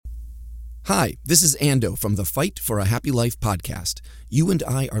Hi, this is Ando from the Fight for a Happy Life podcast. You and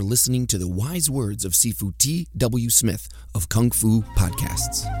I are listening to the wise words of Sifu T.W. Smith of Kung Fu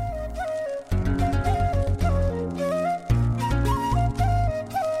Podcasts.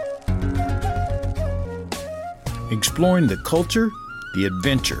 Exploring the culture, the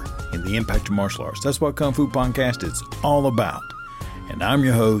adventure, and the impact of martial arts. That's what Kung Fu Podcast is all about. And I'm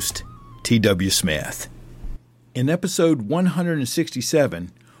your host, T.W. Smith. In episode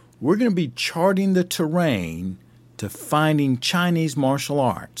 167, we're going to be charting the terrain to finding Chinese martial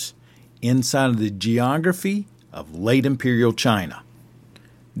arts inside of the geography of late imperial China.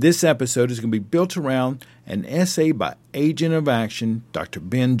 This episode is going to be built around an essay by Agent of Action, Dr.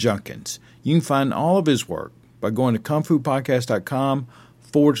 Ben Junkins. You can find all of his work by going to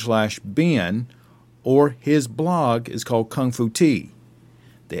kungfupodcast.com/Ben, or his blog is called Kung Fu Tea.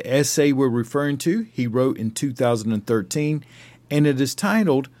 The essay we're referring to, he wrote in 2013, and it is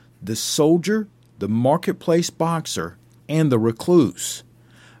titled The Soldier, the Marketplace Boxer, and the Recluse,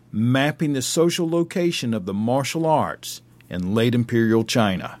 mapping the social location of the martial arts in late imperial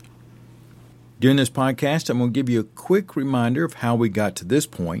China. During this podcast, I'm going to give you a quick reminder of how we got to this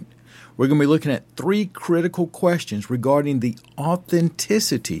point. We're going to be looking at 3 critical questions regarding the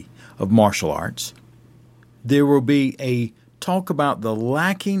authenticity of martial arts. There will be a talk about the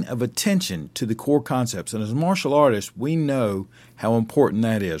lacking of attention to the core concepts. And as martial artists, we know how important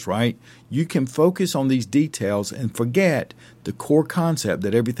that is, right? You can focus on these details and forget the core concept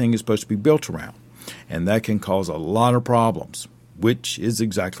that everything is supposed to be built around. And that can cause a lot of problems, which is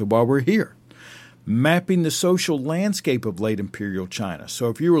exactly why we're here. Mapping the social landscape of late imperial China. So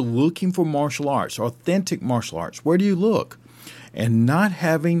if you were looking for martial arts, authentic martial arts, where do you look? And not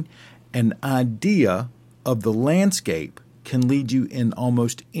having an idea of the landscape can lead you in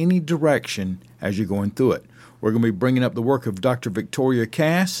almost any direction as you're going through it. We're going to be bringing up the work of Dr. Victoria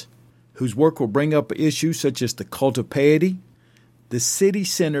Cass, whose work will bring up issues such as the cult of piety, the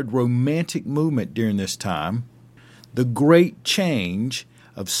city-centered romantic movement during this time, the great change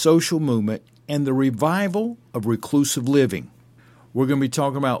of social movement, and the revival of reclusive living. We're going to be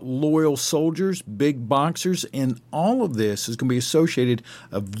talking about loyal soldiers, big boxers, and all of this is going to be associated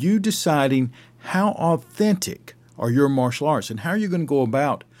of you deciding how authentic are your martial arts and how are you going to go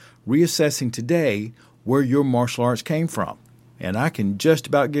about reassessing today where your martial arts came from. And I can just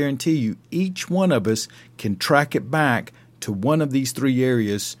about guarantee you each one of us can track it back to one of these 3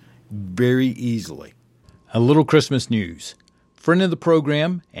 areas very easily. A little Christmas news. Friend of the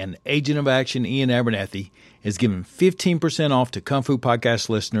program and Agent of Action Ian Abernathy is giving 15% off to Kung Fu Podcast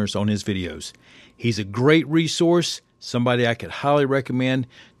listeners on his videos. He's a great resource, somebody I could highly recommend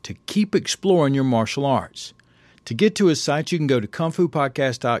to keep exploring your martial arts. To get to his site, you can go to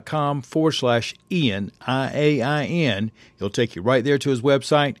kungfupodcast.com/Ian, IAIN. It'll take you right there to his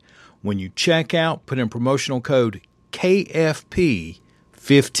website. When you check out, put in promotional code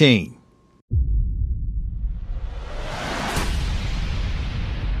KFP15.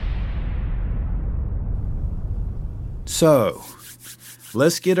 So,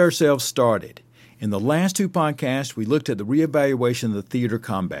 let's get ourselves started. In the last 2 podcasts, we looked at the reevaluation of the theater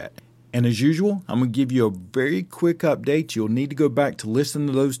combat. And as usual, I'm going to give you a very quick update. You'll need to go back to listen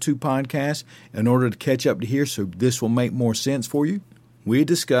to those 2 podcasts in order to catch up to here, so this will make more sense for you. We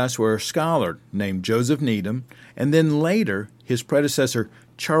discussed where a scholar named Joseph Needham, and then later his predecessor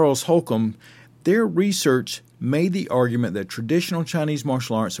Charles Holcomb, their research made the argument that traditional Chinese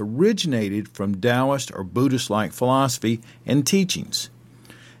martial arts originated from Taoist or Buddhist-like philosophy and teachings.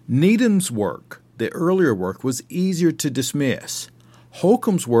 Needham's work, the earlier work, was easier to dismiss.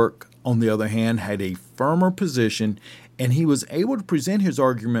 Holcomb's work, on the other hand, had a firmer position, and he was able to present his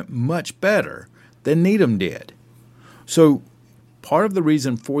argument much better than Needham did. So part of the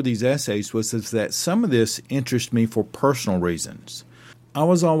reason for these essays was that some of this interested me for personal reasons. I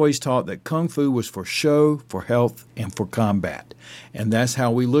was always taught that Kung Fu was for show, for health, and for combat. And that's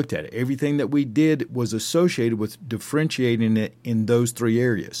how we looked at it. Everything that we did was associated with differentiating it in those 3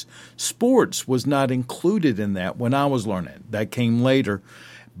 areas. Sports was not included in that when I was learning. That came later,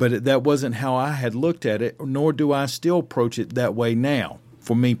 but that wasn't how I had looked at it, nor do I still approach it that way now,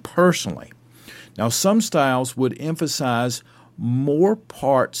 for me personally. Now, some styles would emphasize more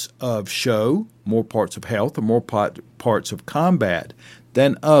parts of show, more parts of health, or more parts of combat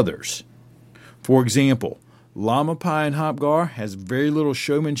than others. For example, Lama Pai and Hapgar has very little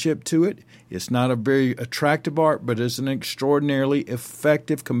showmanship to it. It's not a very attractive art, but it's an extraordinarily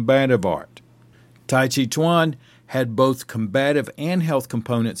effective combative art. Tai Chi Chuan had both combative and health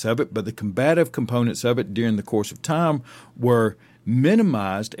components of it, but the combative components of it during the course of time were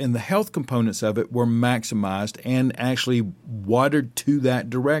minimized and the health components of it were maximized and actually watered to that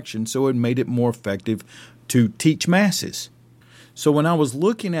direction, so it made it more effective to teach masses. So when I was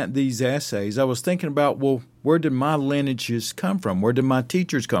looking at these essays, I was thinking about, well, where did my lineages come from? Where did my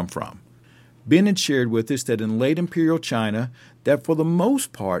teachers come from? Ben had shared with us that in late imperial China, that for the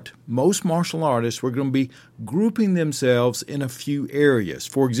most part, most martial artists were going to be grouping themselves in a few areas.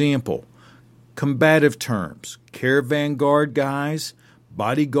 For example, combative terms, caravan guard guys,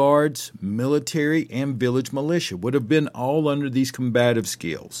 bodyguards, military, and village militia would have been all under these combative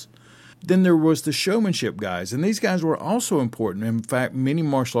skills. Then there was the showmanship guys, and these guys were also important. In fact, many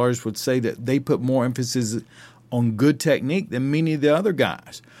martial artists would say that they put more emphasis on good technique than many of the other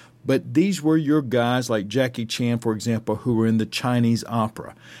guys. But these were your guys like Jackie Chan, for example, who were in the Chinese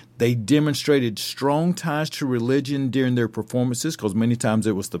opera. They demonstrated strong ties to religion during their performances because many times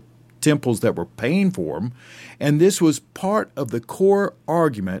it was the temples that were paying for them. And this was part of the core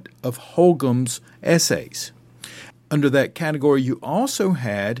argument of Holcomb's essays. Under that category, you also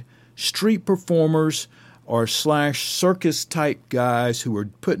had street performers or / circus type guys who were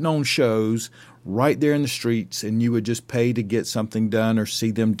putting on shows right there in the streets, and you would just pay to get something done or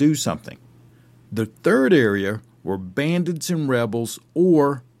see them do something. The third area were bandits and rebels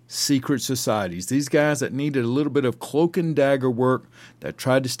or secret societies. These guys that needed a little bit of cloak and dagger work, that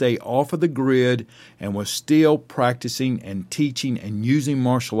tried to stay off of the grid and was still practicing and teaching and using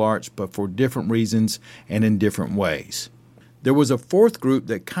martial arts, but for different reasons and in different ways. There was a fourth group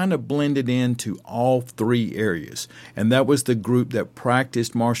that kind of blended into all three areas, and that was the group that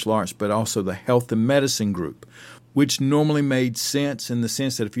practiced martial arts, but also the health and medicine group, which normally made sense in the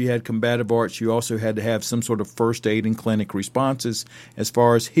sense that if you had combative arts, you also had to have some sort of first aid and clinic responses as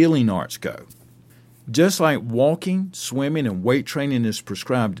far as healing arts go. Just like walking, swimming, and weight training is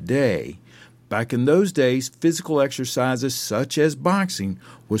prescribed today, back in those days, physical exercises such as boxing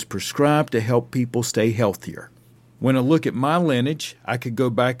was prescribed to help people stay healthier. When I look at my lineage, I could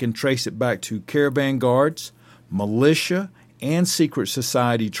go back and trace it back to caravan guards, militia, and secret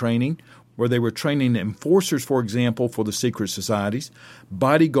society training, where they were training enforcers, for example, for the secret societies,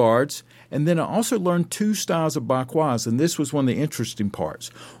 bodyguards, and then I also learned two styles of bakwas, and this was one of the interesting parts.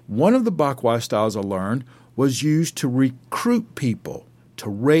 One of the bakwa styles I learned was used to recruit people,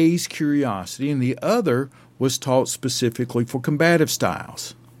 to raise curiosity, and the other was taught specifically for combative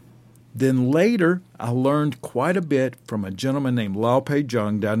styles. Then later, I learned quite a bit from a gentleman named Lao Pei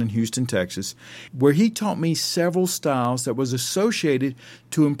Zheng down in Houston, Texas, where he taught me several styles that was associated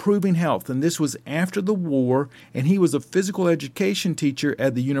to improving health. And this was after the war, and he was a physical education teacher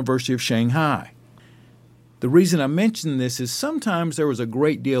at the University of Shanghai. The reason I mention this is sometimes there was a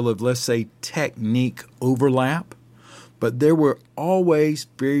great deal of, let's say, technique overlap, but there were always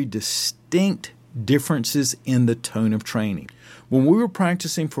very distinct differences in the tone of training. When we were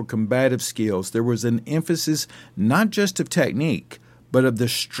practicing for combative skills, there was an emphasis not just of technique, but of the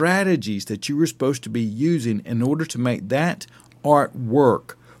strategies that you were supposed to be using in order to make that art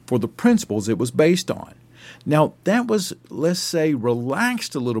work for the principles it was based on. Now, that was, let's say,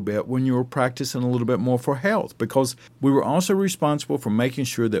 relaxed a little bit when you were practicing a little bit more for health, because we were also responsible for making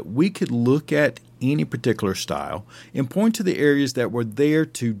sure that we could look at any particular style and point to the areas that were there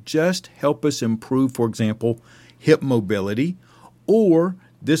to just help us improve, for example, hip mobility, or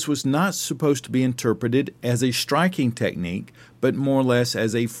this was not supposed to be interpreted as a striking technique, but more or less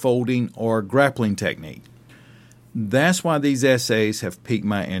as a folding or grappling technique. That's why these essays have piqued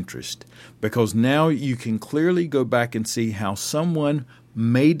my interest, because now you can clearly go back and see how someone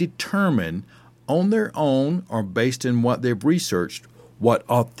may determine on their own or based on what they've researched what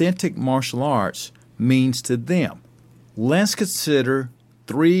authentic martial arts means to them. Let's consider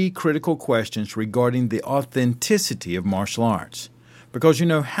 3 critical questions regarding the authenticity of martial arts. Because,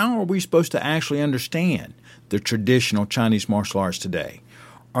 how are we supposed to actually understand the traditional Chinese martial arts today?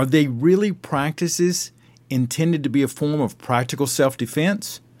 Are they really practices intended to be a form of practical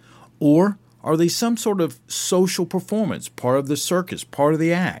self-defense? Or are they some sort of social performance, part of the circus, part of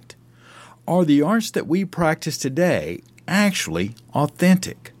the act? Are the arts that we practice today actually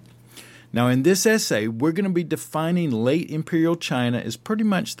authentic? Now, in this essay, we're going to be defining late imperial China as pretty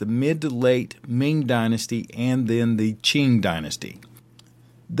much the mid to late Ming Dynasty and then the Qing Dynasty.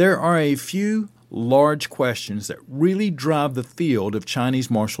 There are a few large questions that really drive the field of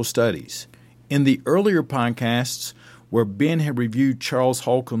Chinese martial studies. In the earlier podcasts, where Ben had reviewed Charles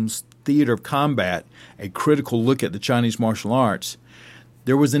Holcomb's Theater of Combat, a critical look at the Chinese martial arts,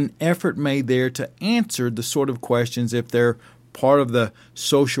 there was an effort made there to answer the sort of questions if they're part of the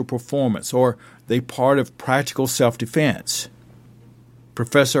social performance or they part of practical self-defense.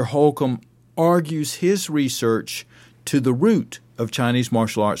 Professor Holcomb argues his research to the root of Chinese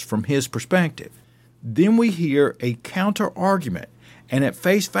martial arts from his perspective. Then we hear a counter-argument, and at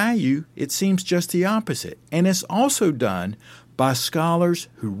face value, it seems just the opposite. And it's also done by scholars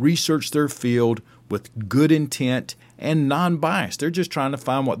who research their field with good intent and non-biased. They're just trying to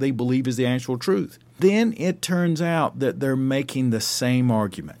find what they believe is the actual truth. Then it turns out that they're making the same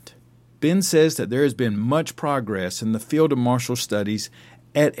argument. Ben says that there has been much progress in the field of martial studies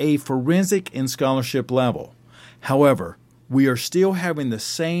at a forensic and scholarship level. However, we are still having the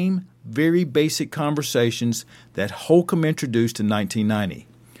same very basic conversations that Holcomb introduced in 1990.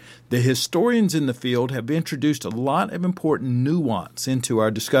 The historians in the field have introduced a lot of important nuance into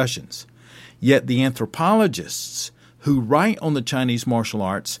our discussions. Yet the anthropologists who write on the Chinese martial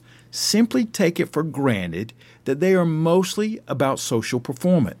arts simply take it for granted that they are mostly about social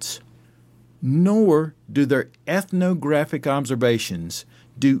performance. Nor do their ethnographic observations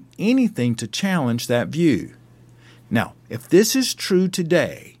do anything to challenge that view. Now, if this is true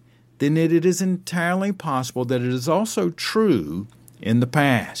today, then it is entirely possible that it is also true in the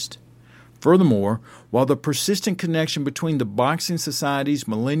past. Furthermore, while the persistent connection between the boxing societies,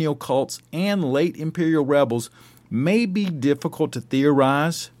 millennial cults, and late imperial rebels may be difficult to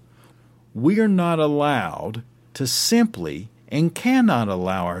theorize, we are not allowed to simply and cannot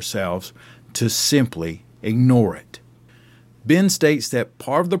allow ourselves to simply ignore it. Ben states that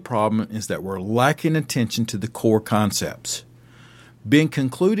part of the problem is that we're lacking attention to the core concepts. Ben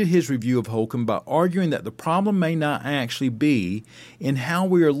concluded his review of Holcomb by arguing that the problem may not actually be in how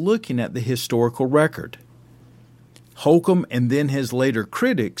we are looking at the historical record. Holcomb and then his later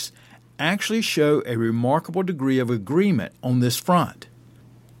critics actually show a remarkable degree of agreement on this front.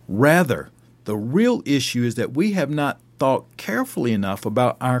 Rather, the real issue is that we have not thought carefully enough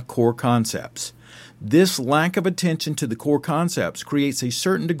about our core concepts. This lack of attention to the core concepts creates a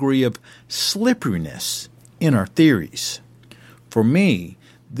certain degree of slipperiness in our theories. For me,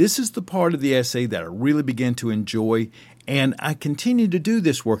 this is the part of the essay that I really begin to enjoy, and I continue to do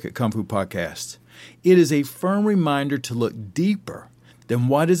this work at Kung Fu Podcasts. It is a firm reminder to look deeper than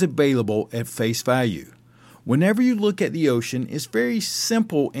what is available at face value. Whenever you look at the ocean, it's very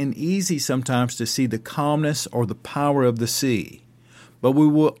simple and easy sometimes to see the calmness or the power of the sea. But we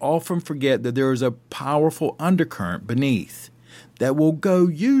will often forget that there is a powerful undercurrent beneath that will go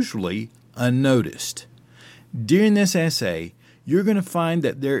usually unnoticed. During this essay, you're going to find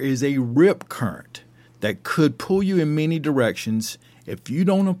that there is a rip current that could pull you in many directions if you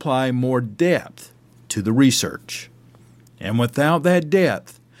don't apply more depth to the research. And without that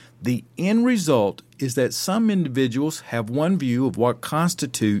depth, the end result is that some individuals have one view of what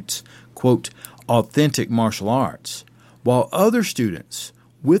constitutes, quote, authentic martial arts, while other students,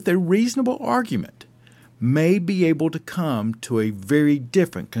 with a reasonable argument, may be able to come to a very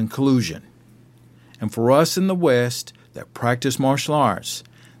different conclusion. And for us in the West that practice martial arts,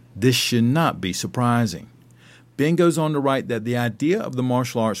 this should not be surprising. Ben goes on to write that the idea of the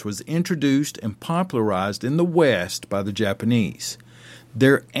martial arts was introduced and popularized in the West by the Japanese.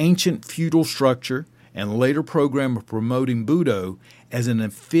 Their ancient feudal structure and later program of promoting Budo as an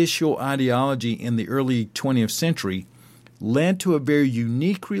official ideology in the early 20th century led to a very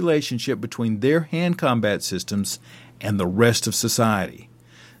unique relationship between their hand combat systems and the rest of society.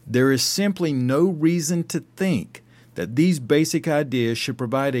 There is simply no reason to think that these basic ideas should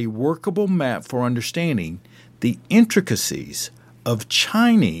provide a workable map for understanding the intricacies of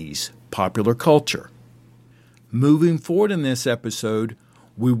Chinese popular culture. Moving forward in this episode,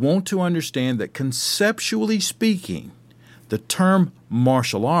 we want to understand that conceptually speaking, the term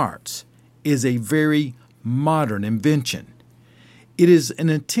martial arts is a very modern invention. It is an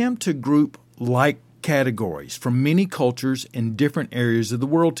attempt to group like categories from many cultures in different areas of the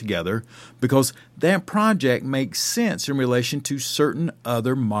world together because that project makes sense in relation to certain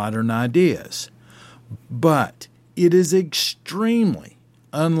other modern ideas. But it is extremely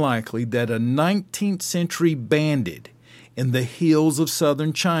unlikely that a 19th century bandit in the hills of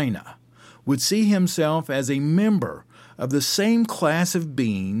southern China would see himself as a member of the same class of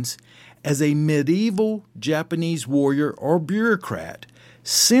beings as a medieval Japanese warrior or bureaucrat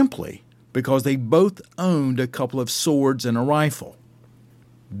simply because they both owned a couple of swords and a rifle.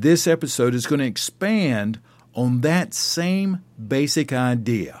 This episode is going to expand on that same basic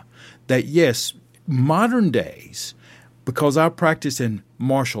idea that yes, modern days, because I practice in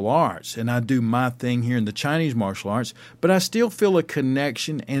martial arts and I do my thing here in the Chinese martial arts, but I still feel a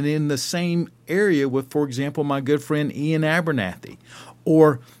connection and in the same area with, for example, my good friend Ian Abernathy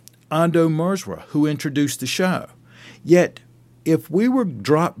or Ando Merzwa, who introduced the show. Yet, if we were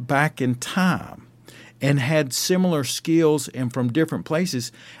dropped back in time and had similar skills and from different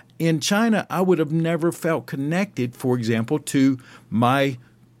places, In China, I would have never felt connected, for example, to my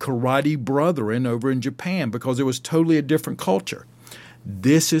karate brethren over in Japan because it was totally a different culture.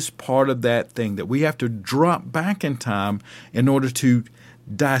 This is part of that thing that we have to drop back in time in order to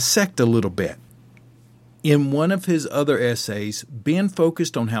dissect a little bit. In one of his other essays, Ben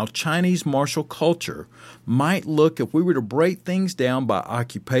focused on how Chinese martial culture might look if we were to break things down by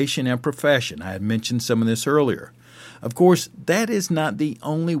occupation and profession. I had mentioned some of this earlier. Of course, that is not the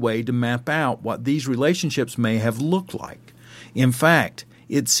only way to map out what these relationships may have looked like. In fact,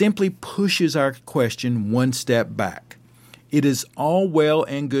 it simply pushes our question one step back. It is all well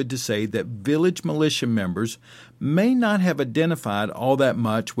and good to say that village militia members may not have identified all that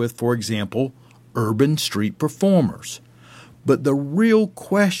much with, for example, urban street performers. But the real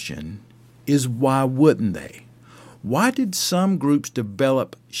question is, why wouldn't they? Why did some groups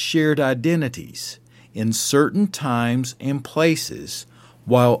develop shared identities in certain times and places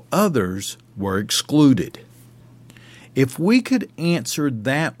while others were excluded? If we could answer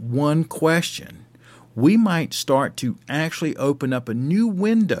that one question, we might start to actually open up a new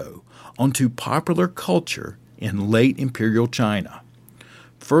window onto popular culture in late imperial China.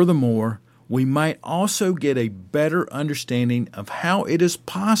 Furthermore, we might also get a better understanding of how it is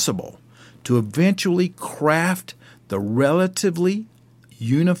possible to eventually craft the relatively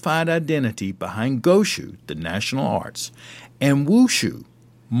unified identity behind Goshu, the national arts, and Wushu,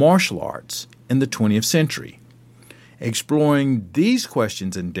 martial arts, in the 20th century. Exploring these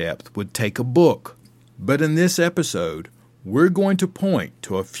questions in depth would take a book, but in this episode, we're going to point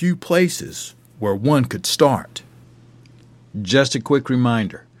to a few places where one could start. Just a quick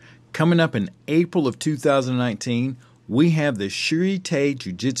reminder, coming up in April of 2019, we have the Shuri-Te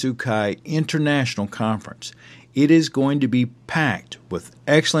Jiu-Jitsu Kai International Conference. It is going to be packed with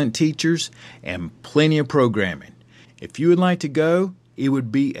excellent teachers and plenty of programming. If you would like to go, it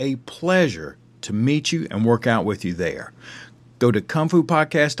would be a pleasure to meet you and work out with you there. Go to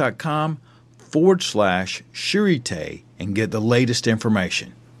kungfupodcast.com/Shuri-Te and get the latest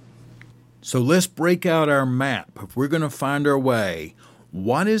information. So let's break out our map. If we're going to find our way,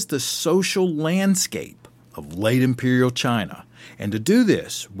 what is the social landscape of late imperial China? And to do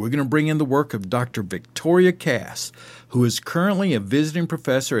this, we're going to bring in the work of Dr. Victoria Cass, who is currently a visiting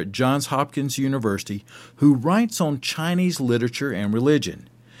professor at Johns Hopkins University, who writes on Chinese literature and religion.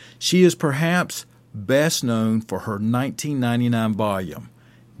 She is perhaps best known for her 1999 volume,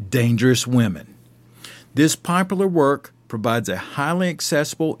 Dangerous Women. This popular work provides a highly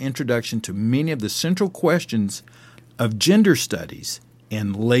accessible introduction to many of the central questions of gender studies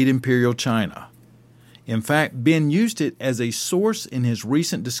in late imperial China. In fact, Ben used it as a source in his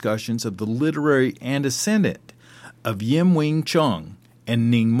recent discussions of the literary antecedent of Yim Wing Chung and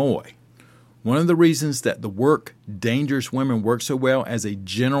Ning Moy. One of the reasons that the work Dangerous Women works so well as a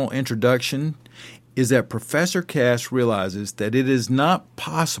general introduction is that Professor Cass realizes that it is not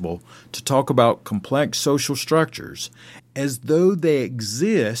possible to talk about complex social structures as though they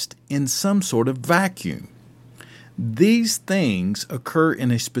exist in some sort of vacuum. These things occur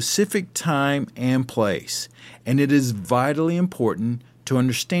in a specific time and place, and it is vitally important to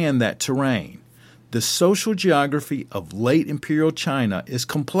understand that terrain. The social geography of late imperial China is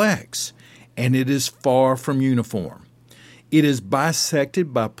complex, and it is far from uniform. It is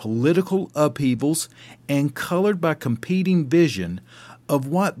bisected by political upheavals and colored by competing vision of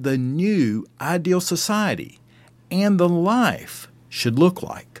what the new ideal society and the life should look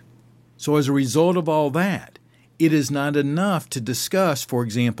like. So as a result of all that, it is not enough to discuss, for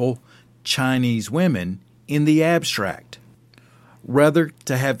example, Chinese women in the abstract. Rather,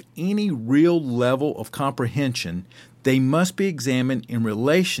 to have any real level of comprehension, they must be examined in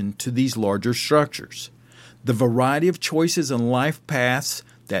relation to these larger structures. The variety of choices and life paths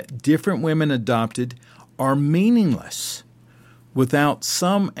that different women adopted are meaningless without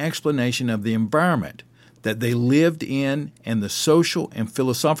some explanation of the environment that they lived in and the social and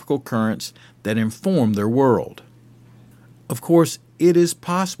philosophical currents that inform their world. Of course, it is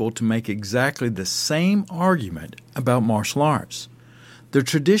possible to make exactly the same argument about martial arts. The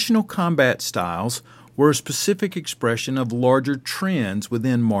traditional combat styles were a specific expression of larger trends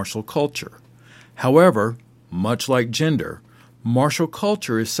within martial culture. However, much like gender, martial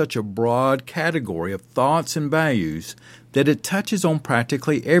culture is such a broad category of thoughts and values that it touches on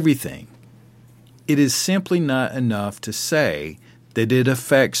practically everything. It is simply not enough to say that it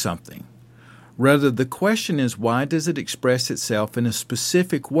affects something. Rather, the question is, why does it express itself in a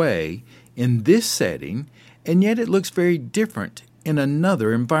specific way in this setting, and yet it looks very different in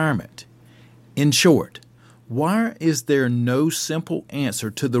another environment? In short, why is there no simple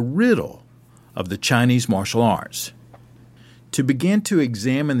answer to the riddle of the Chinese martial arts? To begin to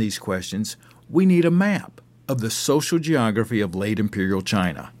examine these questions, we need a map of the social geography of late imperial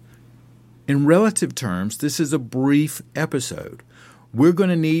China. In relative terms, this is a brief episode. We're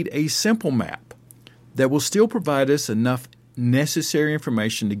going to need a simple map that will still provide us enough necessary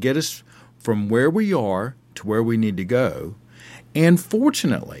information to get us from where we are to where we need to go. And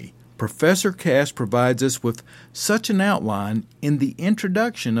fortunately, Professor Cass provides us with such an outline in the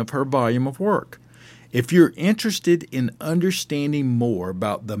introduction of her volume of work. If you're interested in understanding more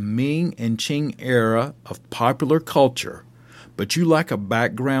about the Ming and Qing era of popular culture, but you lack a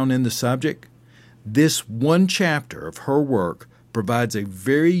background in the subject, this one chapter of her work provides a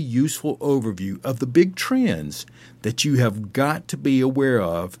very useful overview of the big trends that you have got to be aware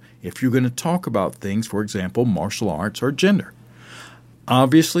of if you're going to talk about things, for example, martial arts or gender.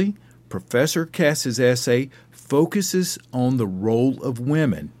 Obviously, Professor Cass's essay focuses on the role of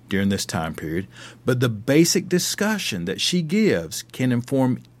women during this time period, but the basic discussion that she gives can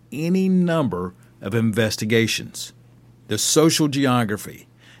inform any number of investigations. The social geography,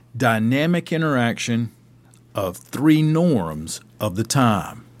 dynamic interaction of three norms of the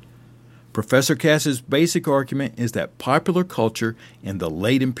time. Professor Cass's basic argument is that popular culture in the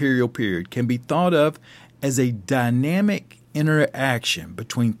late imperial period can be thought of as a dynamic interaction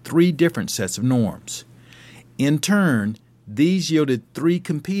between three different sets of norms. In turn, these yielded three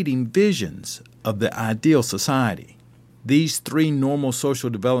competing visions of the ideal society. These three normal social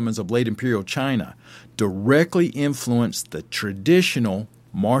developments of late imperial China directly influenced the traditional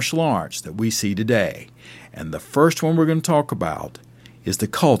martial arts that we see today. And the first one we're going to talk about is the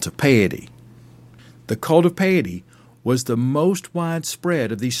cult of piety. The cult of piety was the most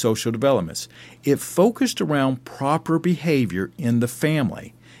widespread of these social developments. It focused around proper behavior in the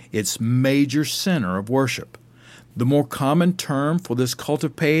family, its major center of worship. The more common term for this cult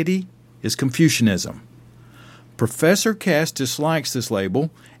of piety is Confucianism. Professor Cass dislikes this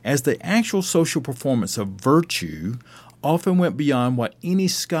label as the actual social performance of virtue often went beyond what any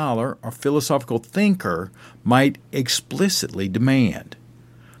scholar or philosophical thinker might explicitly demand.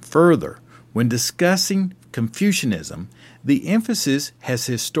 Further, when discussing Confucianism, the emphasis has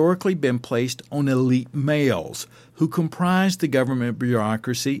historically been placed on elite males who comprised the government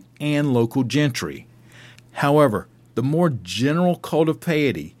bureaucracy and local gentry. However, the more general cult of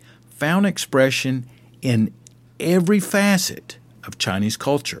piety found expression in every facet of Chinese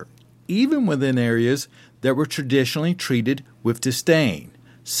culture, even within areas that were traditionally treated with disdain,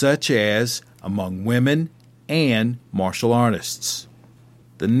 such as among women and martial artists.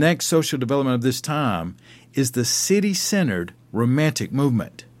 The next social development of this time is the city-centered Romantic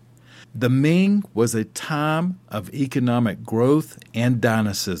movement. The Ming was a time of economic growth and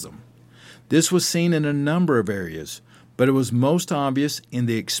dynamism. This was seen in a number of areas, but it was most obvious in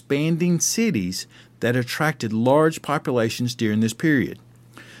the expanding cities that attracted large populations during this period.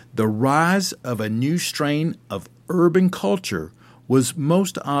 The rise of a new strain of urban culture was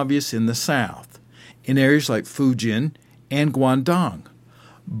most obvious in the south, in areas like Fujian and Guangdong.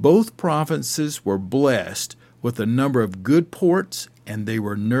 Both provinces were blessed with a number of good ports, and they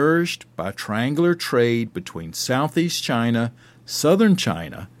were nourished by triangular trade between Southeast China, Southern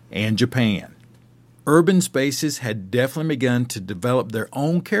China, and Japan. Urban spaces had definitely begun to develop their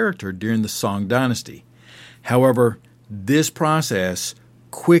own character during the Song dynasty. However, this process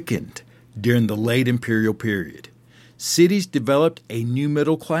quickened during the late imperial period. Cities developed a new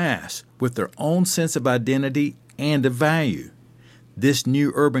middle class with their own sense of identity and of value. This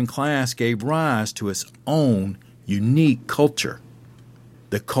new urban class gave rise to its own unique culture.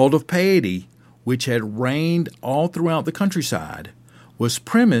 The cult of piety, which had reigned all throughout the countryside, was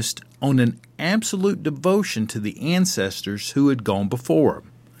premised on an absolute devotion to the ancestors who had gone before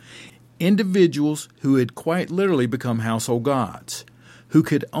them. Individuals who had quite literally become household gods, who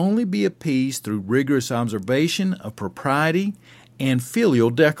could only be appeased through rigorous observation of propriety and filial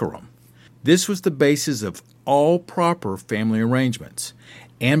decorum. This was the basis of all proper family arrangements,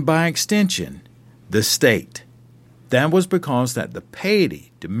 and by extension, the state. That was because that the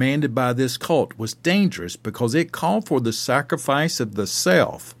piety demanded by this cult was dangerous because it called for the sacrifice of the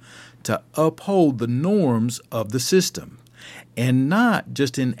self to uphold the norms of the system, and not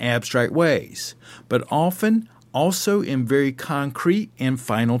just in abstract ways, but often also in very concrete and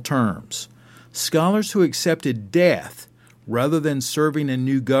final terms. Scholars who accepted death rather than serving a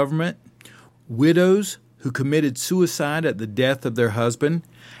new government, widows who committed suicide at the death of their husband,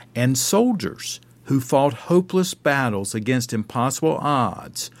 and soldiers who fought hopeless battles against impossible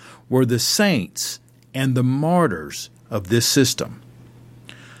odds were the saints and the martyrs of this system.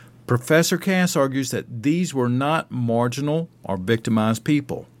 Professor Cass argues that these were not marginal or victimized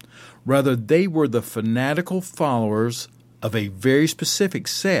people. Rather, they were the fanatical followers of a very specific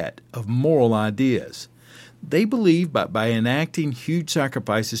set of moral ideas. They believed by enacting huge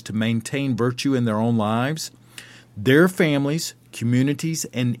sacrifices to maintain virtue in their own lives, their families, communities,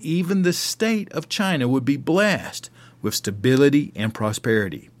 and even the state of China would be blessed with stability and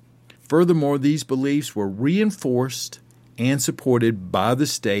prosperity. Furthermore, these beliefs were reinforced and supported by the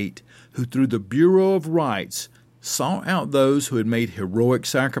state, who through the Bureau of Rights sought out those who had made heroic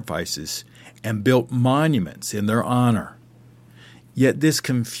sacrifices and built monuments in their honor. Yet this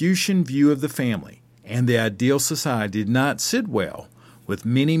Confucian view of the family and the ideal society did not sit well with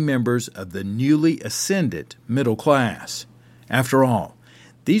many members of the newly ascendant middle class. After all,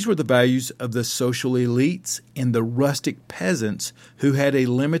 these were the values of the social elites and the rustic peasants who had a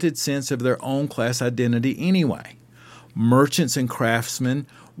limited sense of their own class identity anyway. Merchants and craftsmen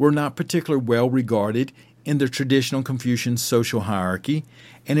were not particularly well regarded in the traditional Confucian social hierarchy,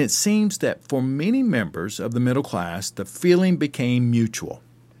 and it seems that for many members of the middle class, the feeling became mutual.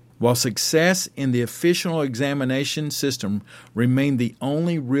 While success in the official examination system remained the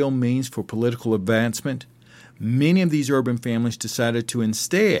only real means for political advancement, many of these urban families decided to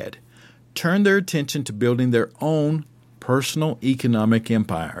instead turn their attention to building their own personal economic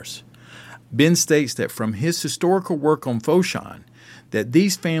empires. Ben states that from his historical work on Foshan, that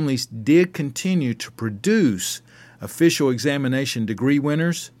these families did continue to produce official examination degree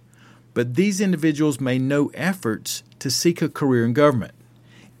winners, but these individuals made no efforts to seek a career in government.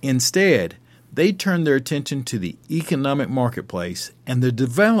 Instead, they turned their attention to the economic marketplace and the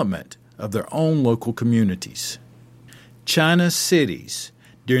development of their own local communities. China's cities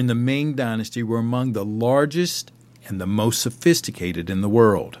during the Ming Dynasty were among the largest and the most sophisticated in the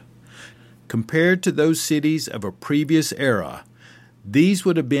world. Compared to those cities of a previous era, these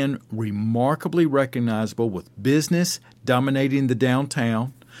would have been remarkably recognizable, with business dominating the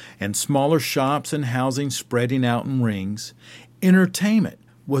downtown and smaller shops and housing spreading out in rings. Entertainment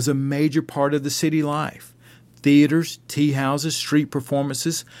was a major part of the city life. Theaters, tea houses, street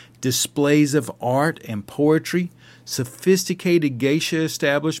performances, displays of art and poetry, sophisticated geisha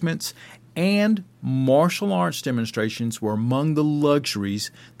establishments, and martial arts demonstrations were among the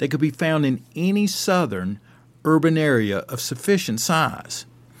luxuries that could be found in any southern urban area of sufficient size.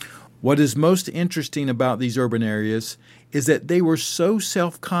 What is most interesting about these urban areas is that they were so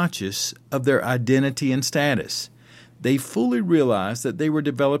self-conscious of their identity and status. They fully realized that they were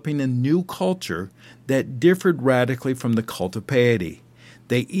developing a new culture that differed radically from the cult of piety.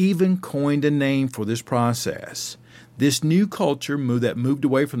 They even coined a name for this process. This new culture that moved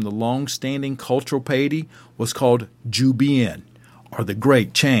away from the long-standing cultural piety was called Jubian, or the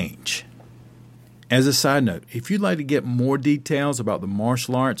Great Change. As a side note, if you'd like to get more details about the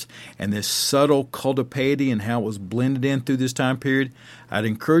martial arts and this subtle cult of piety and how it was blended in through this time period, I'd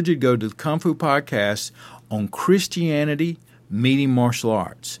encourage you to go to the Kung Fu Podcast on Christianity meeting martial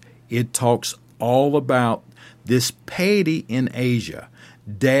arts. It talks all about this piety in Asia,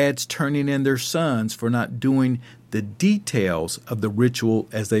 dads turning in their sons for not doing the details of the ritual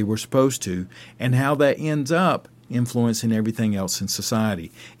as they were supposed to, and how that ends up influencing everything else in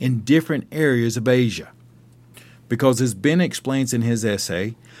society in different areas of Asia. Because as Ben explains in his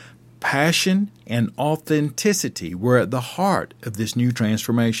essay, passion and authenticity were at the heart of this new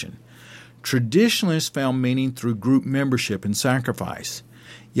transformation. Traditionalists found meaning through group membership and sacrifice,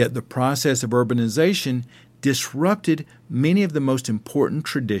 yet the process of urbanization disrupted many of the most important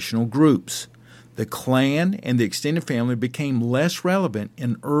traditional groups. The clan and the extended family became less relevant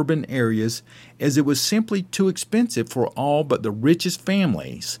in urban areas as it was simply too expensive for all but the richest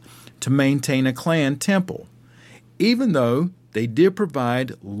families to maintain a clan temple, even though they did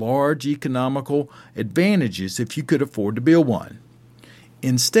provide large economical advantages if you could afford to build one.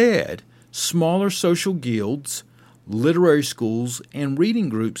 Instead, smaller social guilds, literary schools, and reading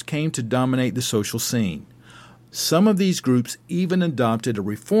groups came to dominate the social scene. Some of these groups even adopted a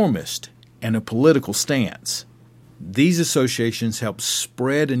reformist and a political stance. These associations helped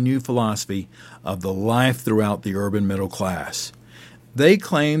spread a new philosophy of the life throughout the urban middle class. They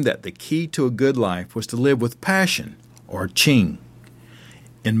claimed that the key to a good life was to live with passion, or qing.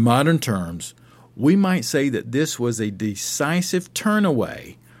 In modern terms, we might say that this was a decisive turn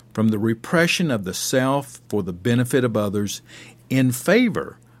away from the repression of the self for the benefit of others in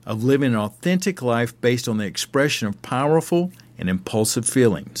favor of living an authentic life based on the expression of powerful and impulsive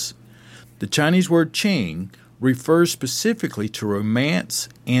feelings. The Chinese word qing refers specifically to romance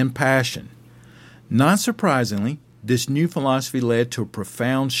and passion. Not surprisingly, this new philosophy led to a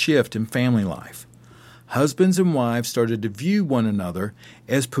profound shift in family life. Husbands and wives started to view one another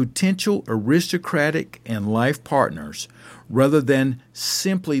as potential aristocratic and life partners rather than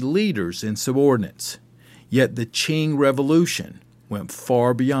simply leaders and subordinates. Yet the Qing Revolution went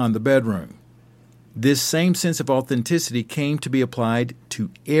far beyond the bedroom. This same sense of authenticity came to be applied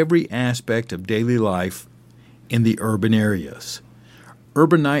to every aspect of daily life in the urban areas.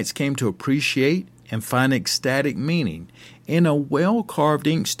 Urbanites came to appreciate and find ecstatic meaning in a well-carved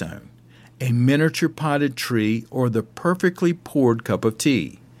inkstone, a miniature potted tree, or the perfectly poured cup of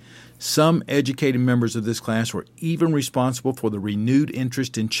tea. Some educated members of this class were even responsible for the renewed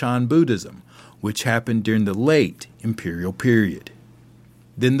interest in Chan Buddhism, which happened during the late imperial period.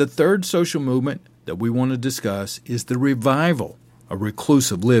 Then the third social movement that we want to discuss is the revival of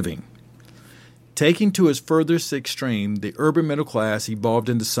reclusive living. Taking to its furthest extreme, the urban middle class evolved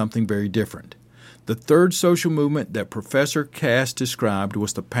into something very different. The third social movement that Professor Cass described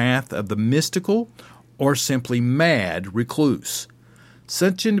was the path of the mystical or simply mad recluse.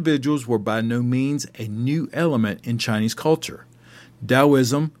 Such individuals were by no means a new element in Chinese culture.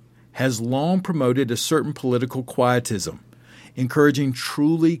 Taoism has long promoted a certain political quietism, encouraging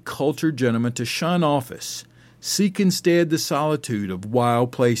truly cultured gentlemen to shun office, seek instead the solitude of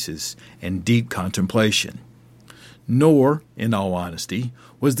wild places and deep contemplation. Nor, in all honesty,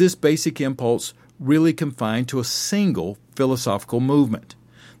 was this basic impulse really confined to a single philosophical movement.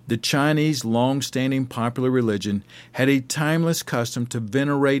 The Chinese long-standing popular religion had a timeless custom to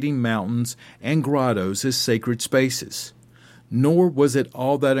venerating mountains and grottos as sacred spaces. Nor was it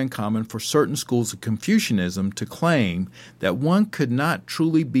all that uncommon for certain schools of Confucianism to claim that one could not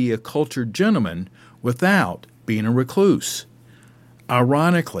truly be a cultured gentleman without being a recluse.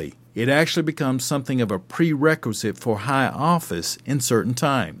 Ironically, it actually becomes something of a prerequisite for high office in certain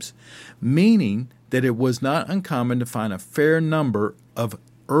times, meaning that it was not uncommon to find a fair number of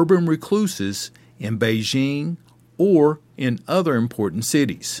urban recluses in Beijing or in other important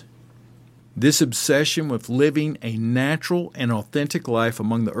cities. This obsession with living a natural and authentic life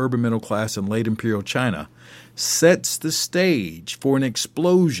among the urban middle class in late imperial China sets the stage for an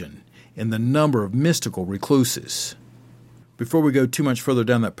explosion in the number of mystical recluses. Before we go too much further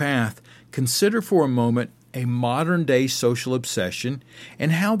down that path, consider for a moment a modern-day social obsession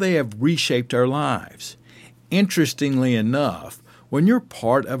and how they have reshaped our lives. Interestingly enough, when you're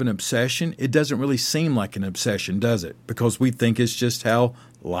part of an obsession, it doesn't really seem like an obsession, does it? Because we think it's just how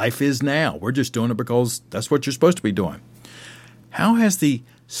life is now. We're just doing it because that's what you're supposed to be doing. How has the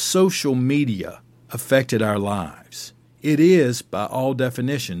social media affected our lives? It is, by all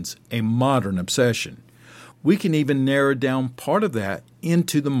definitions, a modern obsession. We can even narrow down part of that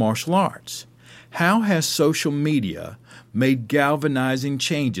into the martial arts. How has social media made galvanizing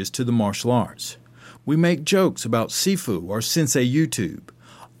changes to the martial arts? We make jokes about Sifu or Sensei YouTube,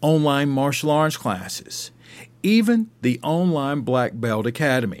 online martial arts classes, even the online Black Belt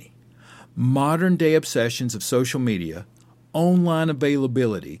Academy. Modern-day obsessions of social media, online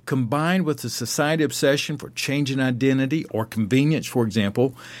availability, combined with the society obsession for changing identity or convenience, for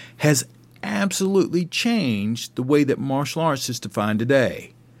example, has absolutely changed the way that martial arts is defined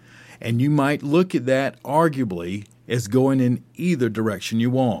today. And you might look at that arguably as going in either direction you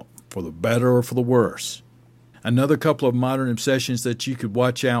want, for the better or for the worse. Another couple of modern obsessions that you could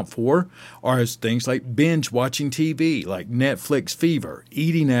watch out for are things like binge watching TV, like Netflix fever,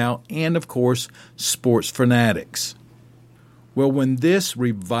 eating out, and of course, sports fanatics. Well, when this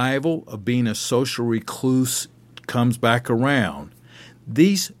revival of being a social recluse comes back around,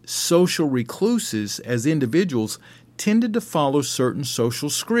 these social recluses as individuals tended to follow certain social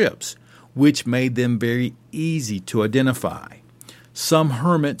scripts, which made them very easy to identify. Some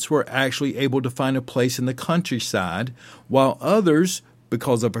hermits were actually able to find a place in the countryside, while others,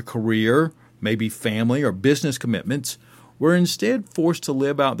 because of a career, maybe family or business commitments, were instead forced to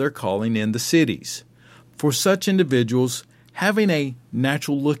live out their calling in the cities. For such individuals, having a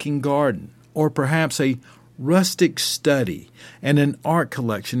natural-looking garden, or perhaps a rustic study and an art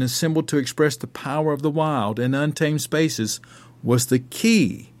collection assembled to express the power of the wild and untamed spaces was the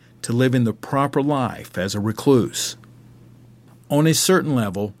key to living the proper life as a recluse. On a certain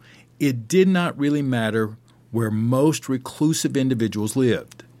level, it did not really matter where most reclusive individuals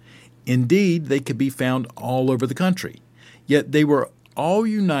lived. Indeed, they could be found all over the country, yet they were all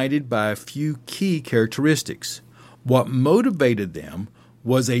united by a few key characteristics. What motivated them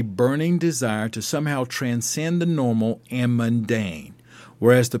was a burning desire to somehow transcend the normal and mundane,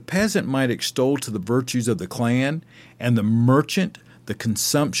 whereas the peasant might extol to the virtues of the clan and the merchant the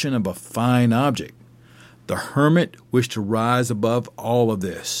consumption of a fine object. The hermit wished to rise above all of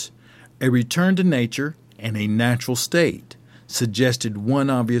this. A return to nature and a natural state suggested one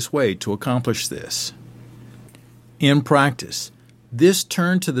obvious way to accomplish this. In practice, this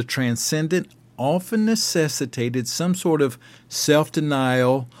turn to the transcendent often necessitated some sort of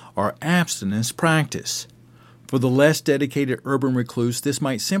self-denial or abstinence practice. For the less dedicated urban recluse, this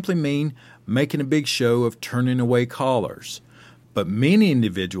might simply mean making a big show of turning away callers. But many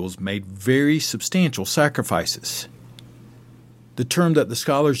individuals made very substantial sacrifices. The term that the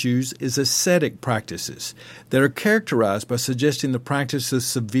scholars use is ascetic practices that are characterized by suggesting the practice of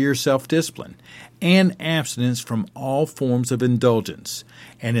severe self-discipline and abstinence from all forms of indulgence,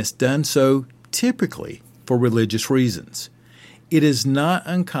 and it's done so typically for religious reasons. It is not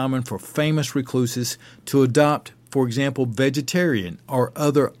uncommon for famous recluses to adopt, for example, vegetarian or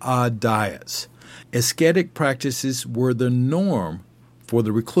other odd diets. Ascetic practices were the norm for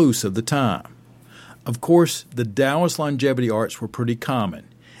the recluse of the time. Of course, the Taoist longevity arts were pretty common,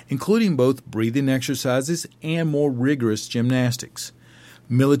 including both breathing exercises and more rigorous gymnastics.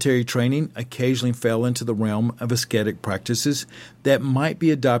 Military training occasionally fell into the realm of ascetic practices that might be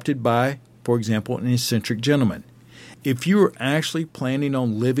adopted by, for example, an eccentric gentleman. If you are actually planning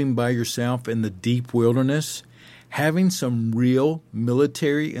on living by yourself in the deep wilderness, having some real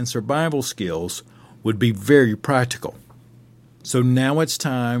military and survival skills would be very practical. So now it's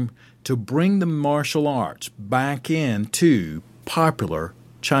time to bring the martial arts back into popular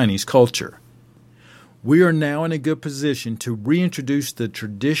Chinese culture. We are now in a good position to reintroduce the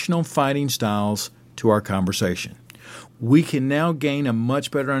traditional fighting styles to our conversation. We can now gain a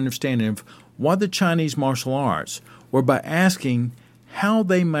much better understanding of what the Chinese martial arts were by asking how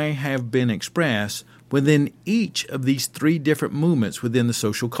they may have been expressed within each of these three different movements within the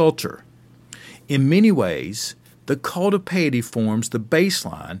social culture. In many ways, the cult of piety forms the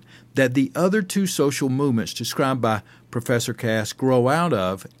baseline that the other two social movements described by Professor Cass grow out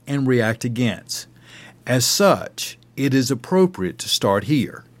of and react against. As such, it is appropriate to start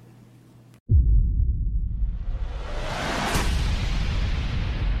here.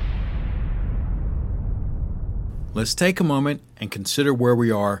 Let's take a moment and consider where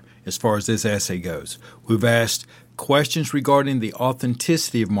we are as far as this essay goes. We've asked questions regarding the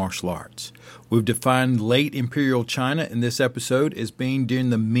authenticity of martial arts. We've defined late imperial China in this episode as being during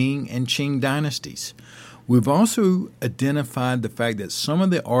the Ming and Qing dynasties. We've also identified the fact that some of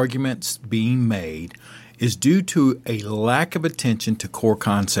the arguments being made is due to a lack of attention to core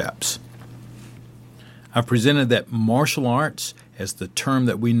concepts. I presented that martial arts, as the term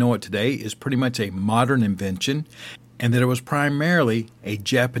that we know it today, is pretty much a modern invention, and that it was primarily a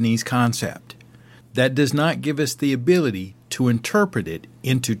Japanese concept. That does not give us the ability to interpret it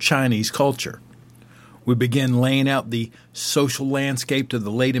into Chinese culture. We begin laying out the social landscape of the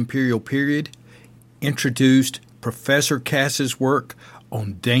late imperial period, introduced Professor Cass's work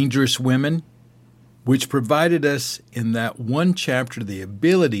on dangerous women, which provided us in that one chapter the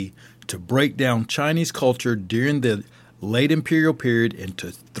ability to break down Chinese culture during the late imperial period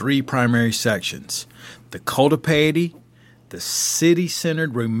into three primary sections: the cult of piety, the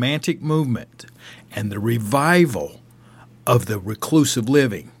city-centered romantic movement, and the revival of the reclusive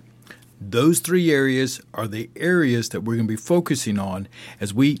living. Those three areas are the areas that we're going to be focusing on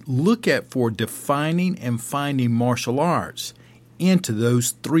as we look at for defining and finding martial arts into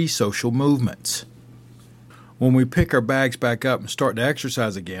those three social movements. When we pick our bags back up and start to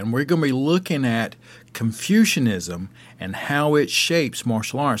exercise again, we're going to be looking at Confucianism and how it shapes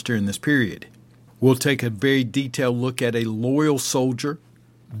martial arts during this period. We'll take a very detailed look at a loyal soldier,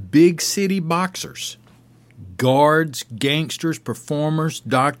 big city boxers, guards, gangsters, performers,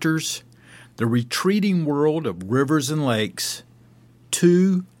 doctors, the retreating world of rivers and lakes,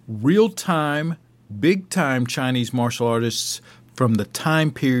 two real-time, big-time Chinese martial artists from the time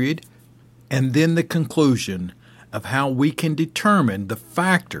period, and then the conclusion of how we can determine the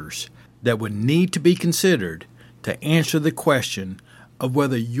factors that would need to be considered to answer the question of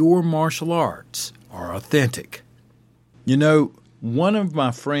whether your martial arts are authentic. You know, one of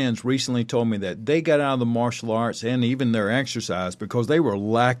my friends recently told me that they got out of the martial arts and even their exercise because they were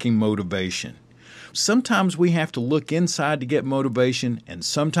lacking motivation. Sometimes we have to look inside to get motivation, and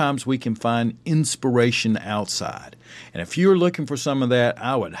sometimes we can find inspiration outside. And if you're looking for some of that,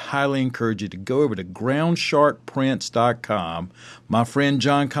 I would highly encourage you to go over to groundsharkprints.com. My friend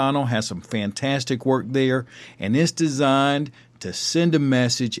John Connell has some fantastic work there, and it's designed to send a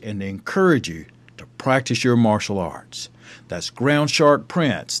message and to encourage you to practice your martial arts. That's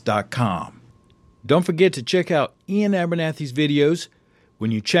groundsharkprints.com. Don't forget to check out Ian Abernathy's videos. When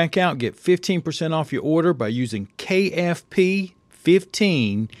you check out, get 15% off your order by using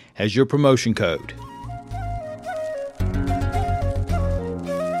KFP15 as your promotion code.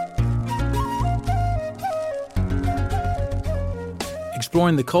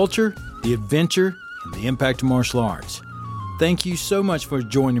 Exploring the culture, the adventure, and the impact of martial arts. Thank you so much for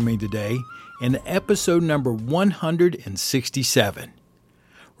joining me today in episode number 167.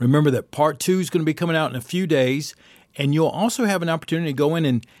 Remember that part 2 is going to be coming out in a few days, and you'll also have an opportunity to go in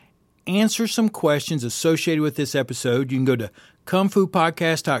and answer some questions associated with this episode. You can go to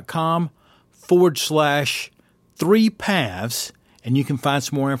kungfupodcast.com/3 paths, and you can find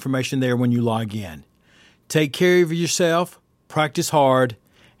some more information there when you log in. Take care of yourself, practice hard,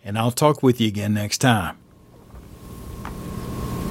 and I'll talk with you again next time.